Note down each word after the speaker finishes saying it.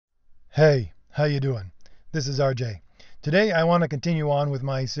Hey, how you doing? This is RJ. Today I want to continue on with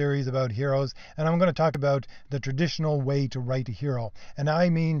my series about heroes, and I'm going to talk about the traditional way to write a hero. And I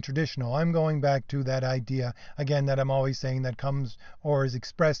mean traditional. I'm going back to that idea, again, that I'm always saying that comes or is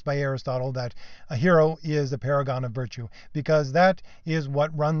expressed by Aristotle, that a hero is a paragon of virtue, because that is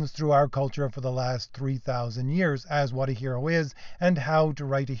what runs through our culture for the last 3,000 years as what a hero is and how to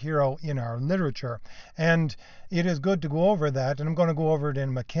write a hero in our literature. And it is good to go over that, and I'm going to go over it in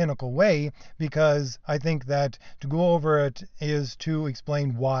a mechanical way because I think that to go over it is to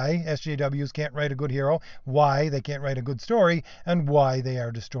explain why SJWs can't write a good hero, why they can't write a good story, and why they are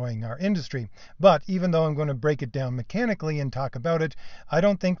destroying our industry. But even though I'm going to break it down mechanically and talk about it, I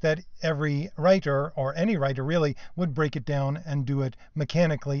don't think that every writer, or any writer really, would break it down and do it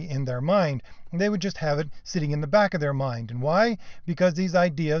mechanically in their mind. They would just have it sitting in the back of their mind. And why? Because these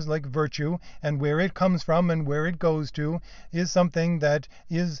ideas like virtue and where it comes from and where it goes to is something that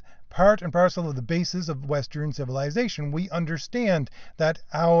is part and parcel of the basis of Western civilization. We understand that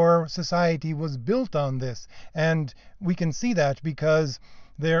our society was built on this, and we can see that because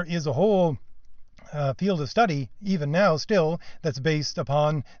there is a whole field of study, even now still, that's based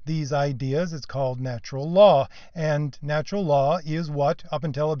upon these ideas. It's called natural law. And natural law is what, up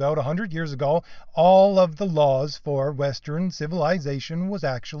until about 100 years ago, all of the laws for Western civilization was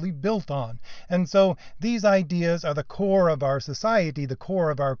actually built on. And so these ideas are the core of our society, the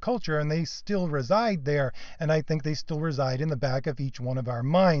core of our culture, and they still reside there. And I think they still reside in the back of each one of our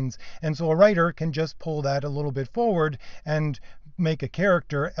minds. And so a writer can just pull that a little bit forward and make a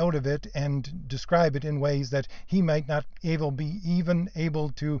character out of it and describe it in ways that he might not be even able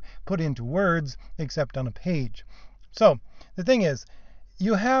to put into words except on a page. So the thing is,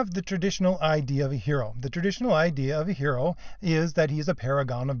 you have the traditional idea of a hero. The traditional idea of a hero is that he's a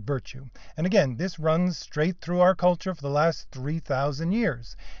paragon of virtue. And again, this runs straight through our culture for the last 3,000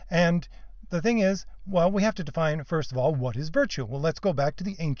 years. And the thing is, well, we have to define, first of all, what is virtue? Well, let's go back to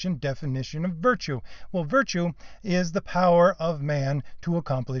the ancient definition of virtue. Well, virtue is the power of man to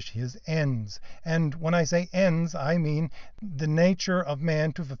accomplish his ends. And when I say ends, I mean the nature of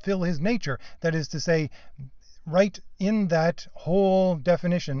man to fulfill his nature. That is to say, right in that whole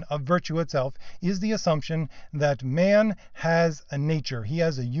definition of virtue itself is the assumption that man has a nature. He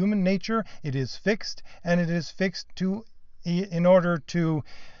has a human nature. It is fixed, and it is fixed in order to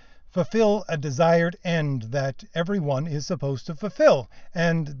fulfill a desired end that everyone is supposed to fulfill.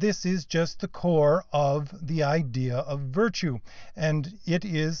 And this is just the core of the idea of virtue. And it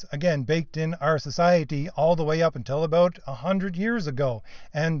is, again, baked in our society all the way up until about 100 years ago.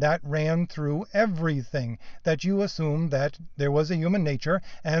 And that ran through everything, that you assume that there was a human nature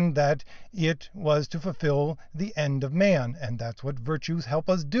and that it was to fulfill the end of man. And that's what virtues help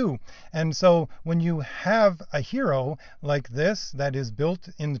us do. And so when you have a hero like this that is built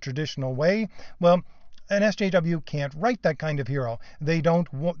in the traditional way, well, an SJW can't write that kind of hero. They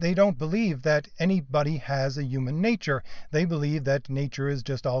don't believe that anybody has a human nature. They believe that nature is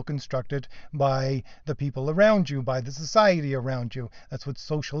just all constructed by the people around you, by the society around you. That's what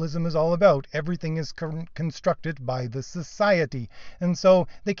socialism is all about. Everything is constructed by the society. And so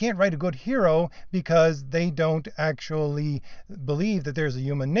they can't write a good hero because they don't actually believe that there's a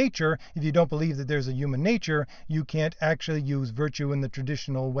human nature. If you don't believe that there's a human nature, you can't actually use virtue in the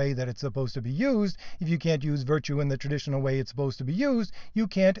traditional way that it's supposed to be used. If you can't use virtue in the traditional way it's supposed to be used, you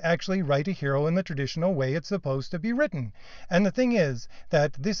can't actually write a hero in the traditional way it's supposed to be written. And the thing is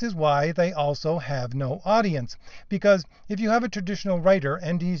that this is why they also have no audience. Because if you have a traditional writer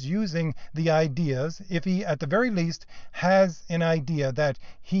and he's using the ideas, if he at the very least has an idea that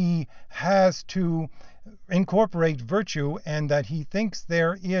he has to incorporate virtue and that he thinks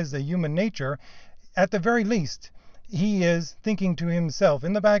there is a human nature, at the very least he is thinking to himself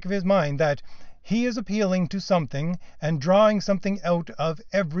in the back of his mind that he is appealing to something and drawing something out of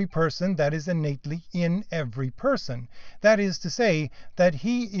every person that is innately in every person. That is to say that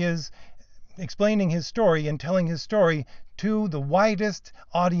he is explaining his story and telling his story to the widest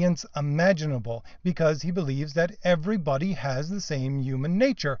audience imaginable, because he believes that everybody has the same human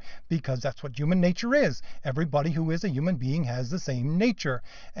nature, because that's what human nature is. Everybody who is a human being has the same nature.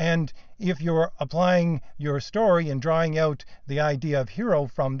 And if you're applying your story and drawing out the idea of hero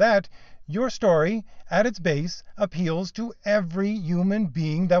from that, your story, at its base, appeals to every human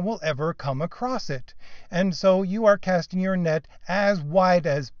being that will ever come across it. And so you are casting your net as wide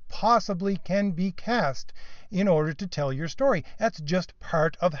as possibly can be cast in order to tell your story. That's just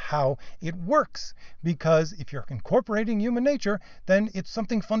part of how it works. Because if you're incorporating human nature, then it's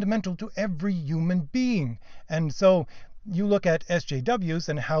something fundamental to every human being. And so you look at SJWs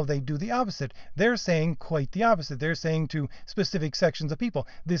and how they do the opposite. They're saying quite the opposite. They're saying to specific sections of people,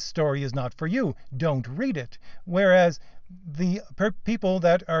 this story is not for you, don't read it. Whereas the people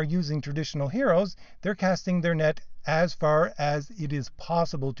that are using traditional heroes, they're casting their net as far as it is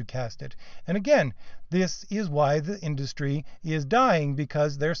possible to cast it. And again, this is why the industry is dying,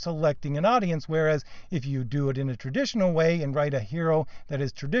 because they're selecting an audience. Whereas if you do it in a traditional way and write a hero that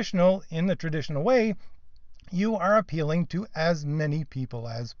is traditional in the traditional way, you are appealing to as many people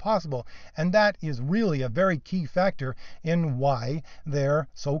as possible. And that is really a very key factor in why their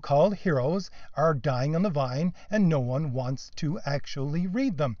so-called heroes are dying on the vine and no one wants to actually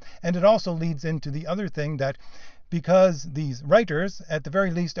read them. And it also leads into the other thing, that because these writers, at the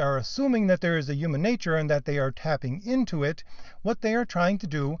very least, are assuming that there is a human nature and that they are tapping into it, what they are trying to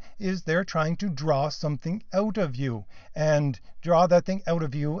do is they're trying to draw something out of you, and draw that thing out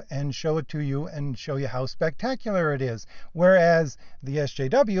of you and show it to you and show you how spectacular it is. Whereas the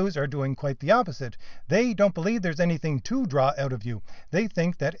SJWs are doing quite the opposite. They don't believe there's anything to draw out of you. They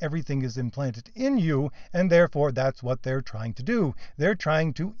think that everything is implanted in you, and therefore that's what they're trying to do. They're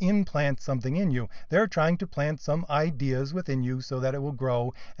trying to implant something in you. They're trying to plant some ideas within you so that it will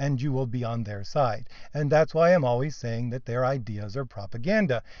grow and you will be on their side. And that's why I'm always saying that their ideas are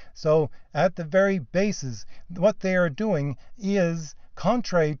propaganda. So at the very basis, what they are doing is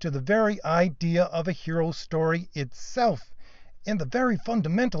contrary to the very idea of a hero story itself, in the very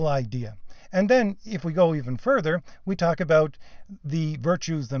fundamental idea. And then if we go even further, we talk about the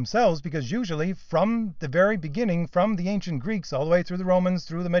virtues themselves, because usually from the very beginning, from the ancient Greeks all the way through the Romans,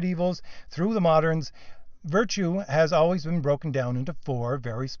 through the medievals, through the moderns, virtue has always been broken down into 4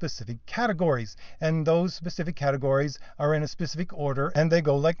 very specific categories. And those specific categories are in a specific order, and they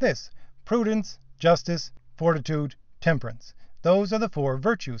go like this: prudence, justice, fortitude, temperance. Those are the 4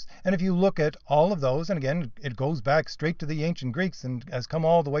 virtues. And if you look at all of those, and again, it goes back straight to the ancient Greeks and has come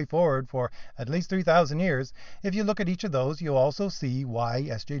all the way forward for at least 3,000 years. If you look at each of those, you also see why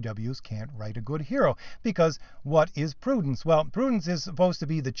SJWs can't write a good hero. Because what is prudence? Well, prudence is supposed to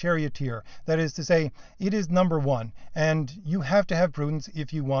be the charioteer. That is to say, it is number 1. And you have to have prudence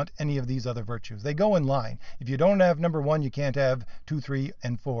if you want any of these other virtues. They go in line. If you don't have number 1, you can't have 2, 3,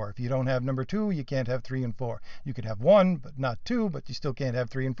 and 4. If you don't have number 2, you can't have 3 and 4. You could have 1, but not 2. But you still can't have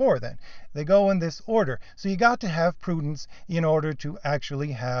 3 and 4 then. They go in this order. So you got to have prudence in order to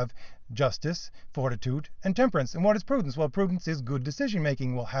actually have justice, fortitude, and temperance. And what is prudence? Well, prudence is good decision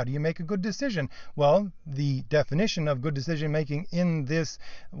making. Well, how do you make a good decision? Well, the definition of good decision making in this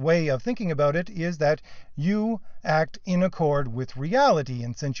way of thinking about it is that you act in accord with reality.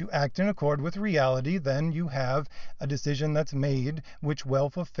 And since you act in accord with reality, then you have a decision that's made which will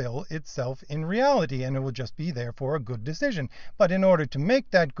fulfill itself in reality, and it will just be therefore a good decision. But in order to make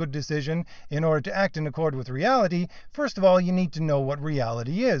that good decision, in order to act in accord with reality, first of all, you need to know what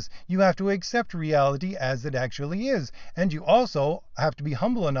reality is. You have to accept reality as it actually is. And you also have to be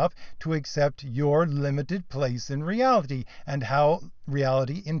humble enough to accept your limited place in reality and how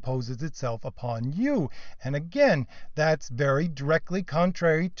reality imposes itself upon you. And again, that's very directly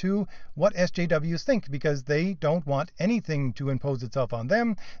contrary to what SJWs think, because they don't want anything to impose itself on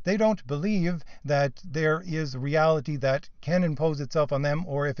them. They don't believe that there is reality that can impose itself on them,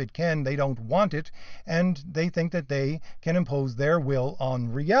 or if it can, they don't want it. And they think that they can impose their will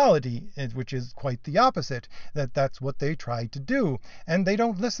on reality, which is quite the opposite, that's what they try to do. And they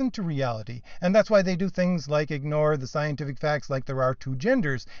don't listen to reality. And that's why they do things like ignore the scientific facts, like there are 2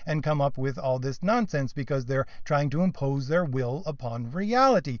 genders, and come up with all this nonsense, because they're trying to impose their will upon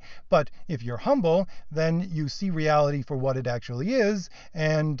reality. But if you're humble, then you see reality for what it actually is,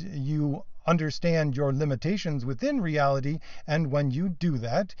 and you understand your limitations within reality. And when you do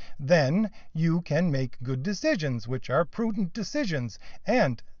that, then you can make good decisions, which are prudent decisions.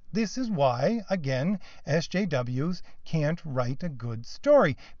 And this is why, again, SJWs can't write a good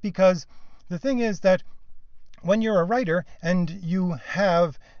story, because the thing is that when you're a writer and you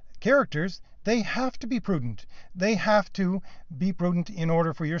have characters, they have to be prudent. They have to be prudent in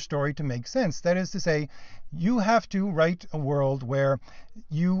order for your story to make sense. That is to say, you have to write a world where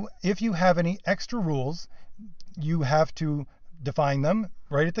if you have any extra rules, you have to define them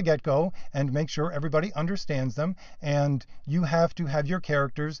right at the get-go and make sure everybody understands them, and you have to have your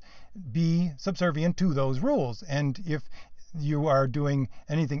characters be subservient to those rules. And if you are doing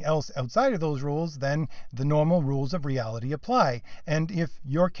anything else outside of those rules, then the normal rules of reality apply. And if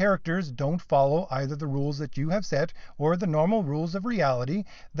your characters don't follow either the rules that you have set or the normal rules of reality,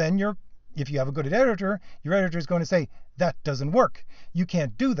 then if you have a good editor, your editor is going to say, that doesn't work. You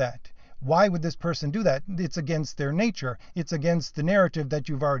can't do that. why would this person do that? It's against their nature. It's against the narrative that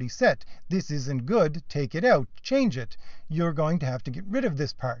you've already set. This isn't good. Take it out. Change it. You're going to have to get rid of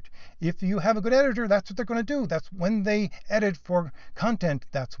this part. If you have a good editor, that's what they're going to do. That's when they edit for content.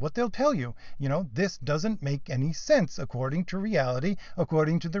 That's what they'll tell you. This doesn't make any sense according to reality,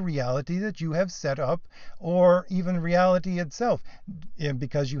 according to the reality that you have set up, or even reality itself,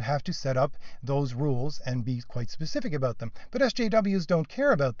 because you have to set up those rules and be quite specific about them. But SJWs don't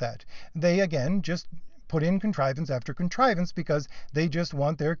care about that. They, again, just put in contrivance after contrivance because they just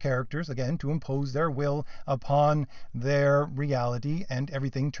want their characters, again, to impose their will upon their reality and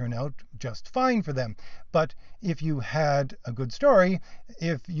everything turn out just fine for them. But if you had a good story,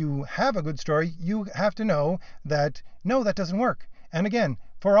 if you have a good story, you have to know that, no, that doesn't work. And again,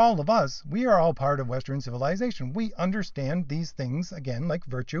 for all of us, we are all part of Western civilization. We understand these things, again, like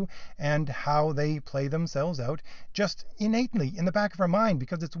virtue and how they play themselves out just innately in the back of our mind,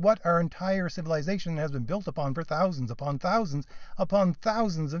 because it's what our entire civilization has been built upon for thousands upon thousands upon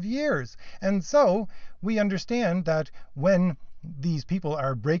thousands of years. And so we understand that when these people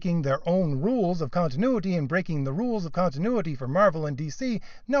are breaking their own rules of continuity and breaking the rules of continuity for Marvel and DC,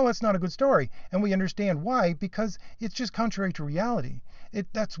 no, it's not a good story. And we understand why, because it's just contrary to reality.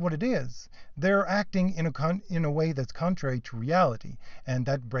 That's what it is. They're acting in a way that's contrary to reality, and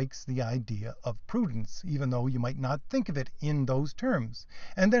that breaks the idea of prudence, even though you might not think of it in those terms.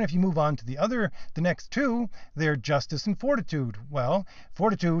 And then if you move on to the next two, they're justice and fortitude. Well,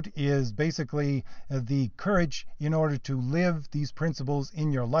 fortitude is basically the courage in order to live these principles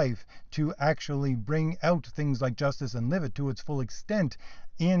in your life, to actually bring out things like justice and live it to its full extent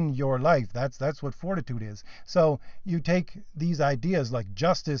in your life. That's what fortitude is. So you take these ideas like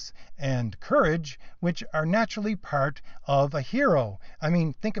justice and courage, which are naturally part of a hero. I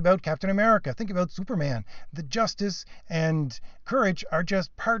mean, think about Captain America, think about Superman. The justice and courage are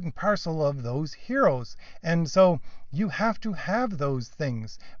just part and parcel of those heroes. And so you have to have those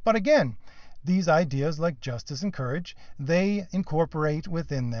things. But again, these ideas like justice and courage, they incorporate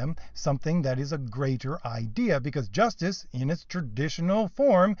within them something that is a greater idea, because justice in its traditional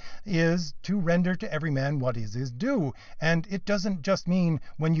form is to render to every man what is his due. And it doesn't just mean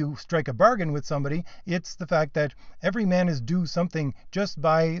when you strike a bargain with somebody, it's the fact that every man is due something just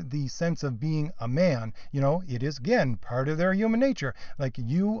by the sense of being a man. It is, again, part of their human nature. Like,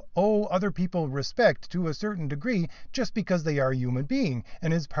 you owe other people respect to a certain degree just because they are a human being,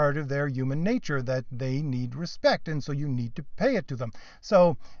 and is part of their human nature that they need respect, and so you need to pay it to them.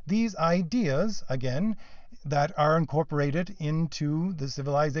 So these ideas, again, that are incorporated into the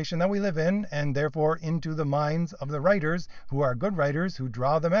civilization that we live in, and therefore into the minds of the writers, who are good writers, who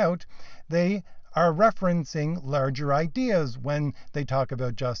draw them out, they are referencing larger ideas when they talk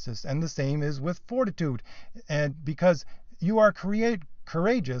about justice. And the same is with fortitude, and because you are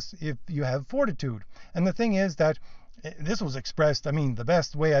courageous if you have fortitude. And the thing is that this was expressed, the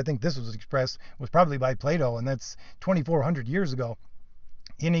best way I think this was expressed was probably by Plato, and that's 2,400 years ago.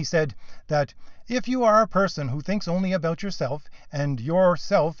 And he said that if you are a person who thinks only about yourself, and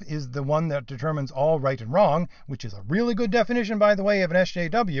yourself is the one that determines all right and wrong, which is a really good definition, by the way, of an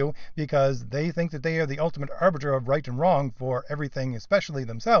SJW, because they think that they are the ultimate arbiter of right and wrong for everything, especially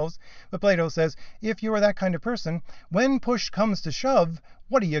themselves. But Plato says, if you are that kind of person, when push comes to shove,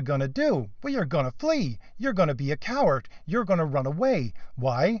 what are you going to do? Well, you're going to flee. You're going to be a coward. You're going to run away.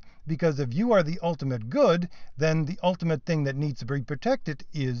 Why? Because if you are the ultimate good, then the ultimate thing that needs to be protected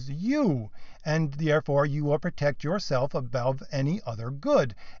is you. And therefore, you will protect yourself above any other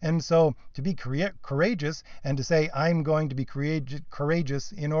good. And so to be courageous and to say, I'm going to be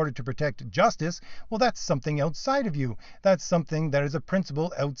courageous in order to protect justice, well, that's something outside of you. That's something that is a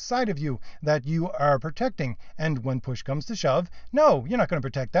principle outside of you that you are protecting. And when push comes to shove, no, you're not going to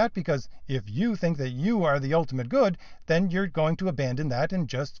protect that, because if you think that you are the ultimate good, then you're going to abandon that and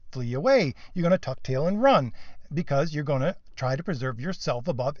just flee away. You're going to tuck tail and run, because you're going to try to preserve yourself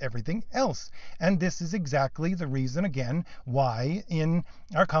above everything else. And this is exactly the reason, again, why in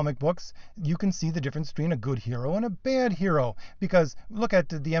our comic books you can see the difference between a good hero and a bad hero. Because look at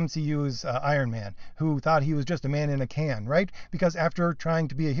the MCU's Iron Man, who thought he was just a man in a can, right? Because after trying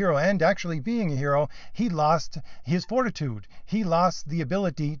to be a hero and actually being a hero, he lost his fortitude. He lost the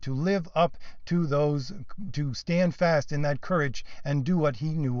ability to live up to to stand fast in that courage and do what he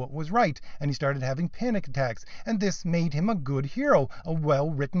knew what was right. And he started having panic attacks. and this made him a good hero, a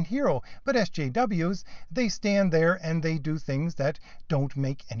well-written hero. But SJWs, they stand there and they do things that don't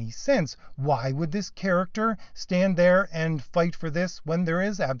make any sense. Why would this character stand there and fight for this when there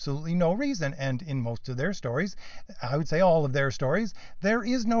is absolutely no reason? And in most of their stories, I would say all of their stories, there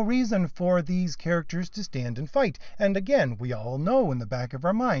is no reason for these characters to stand and fight. And again, we all know in the back of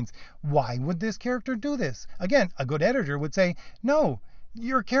our minds, why would this character do this? Again, a good editor would say, no,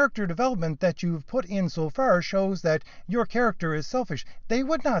 your character development that you've put in so far shows that your character is selfish. They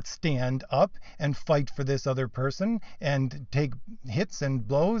would not stand up and fight for this other person and take hits and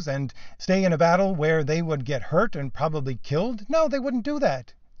blows and stay in a battle where they would get hurt and probably killed. No, they wouldn't do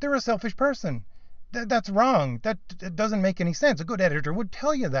that. They're a selfish person. That's wrong. That doesn't make any sense. A good editor would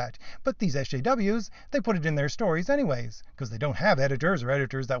tell you that. But these SJWs, they put it in their stories anyways, because they don't have editors or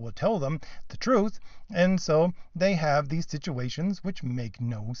editors that will tell them the truth. And so they have these situations which make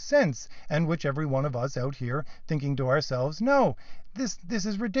no sense, and which every one of us out here thinking to ourselves, no, this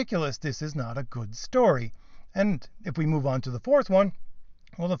is ridiculous. This is not a good story. And if we move on to the fourth one,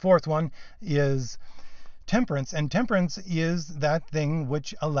 well, the fourth one is temperance. And temperance is that thing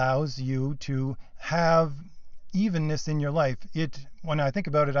which allows you to have evenness in your life. When I think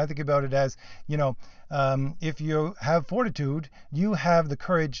about it as, if you have fortitude, you have the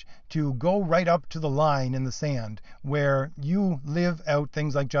courage to go right up to the line in the sand where you live out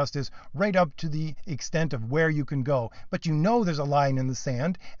things like justice, right up to the extent of where you can go. But you know there's a line in the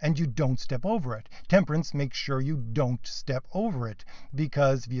sand and you don't step over it. Temperance makes sure you don't step over it,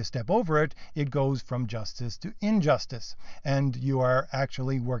 because if you step over it, it goes from justice to injustice, and you are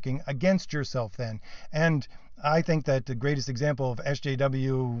actually working against yourself then. And I think that the greatest example of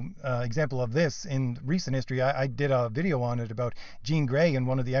SJW, example of this in recent history, I did a video on it about Jean Grey in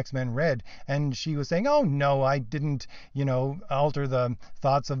one of the X-Men Red, and she was saying, oh no, I didn't, alter the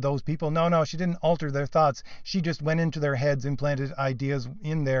thoughts of those people. No, she didn't alter their thoughts. She just went into their heads, implanted ideas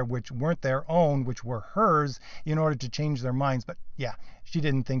in there which weren't their own, which were hers, in order to change their minds. But yeah, she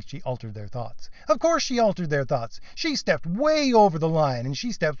didn't think she altered their thoughts. Of course she altered their thoughts. She stepped way over the line, and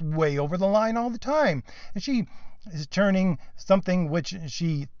she steps way over the line all the time. And she is turning something which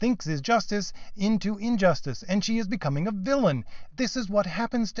she thinks is justice into injustice, and she is becoming a villain. This is what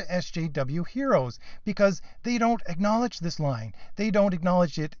happens to SJW heroes, because they don't acknowledge this line. They don't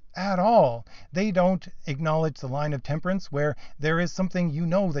acknowledge it at all. They don't acknowledge the line of temperance, where there is something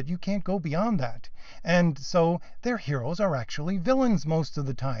that you can't go beyond that. And so their heroes are actually villains most of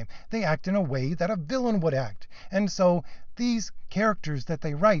the time. They act in a way that a villain would act. And so these characters that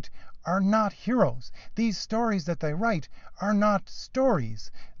they write are not heroes. These stories that they write are not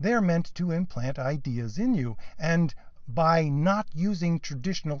stories. They're meant to implant ideas in you. And by not using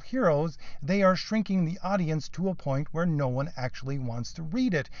traditional heroes, they are shrinking the audience to a point where no one actually wants to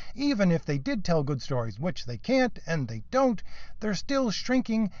read it. Even if they did tell good stories, which they can't and they don't, they're still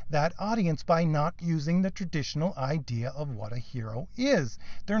shrinking that audience by not using the traditional idea of what a hero is.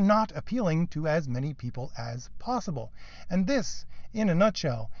 They're not appealing to as many people as possible. And this, in a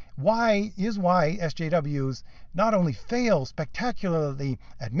nutshell, why SJWs not only fail spectacularly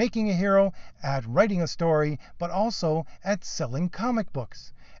at making a hero, at writing a story, but also at selling comic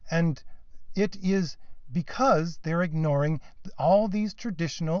books. And it is because they're ignoring all these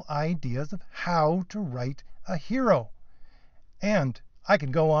traditional ideas of how to write a hero. And I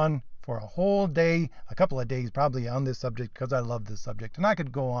could go on for a whole day, a couple of days probably, on this subject, because I love this subject, and I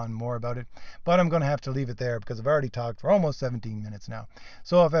could go on more about it, but I'm going to have to leave it there because I've already talked for almost 17 minutes now.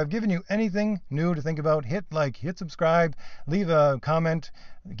 So if I've given you anything new to think about, hit like, hit subscribe, leave a comment,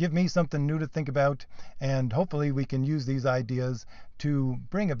 give me something new to think about, and hopefully we can use these ideas to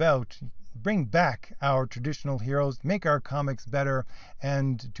bring back our traditional heroes, make our comics better,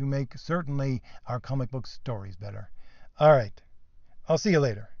 and to make certainly our comic book stories better. All right, I'll see you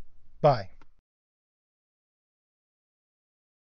later. Bye.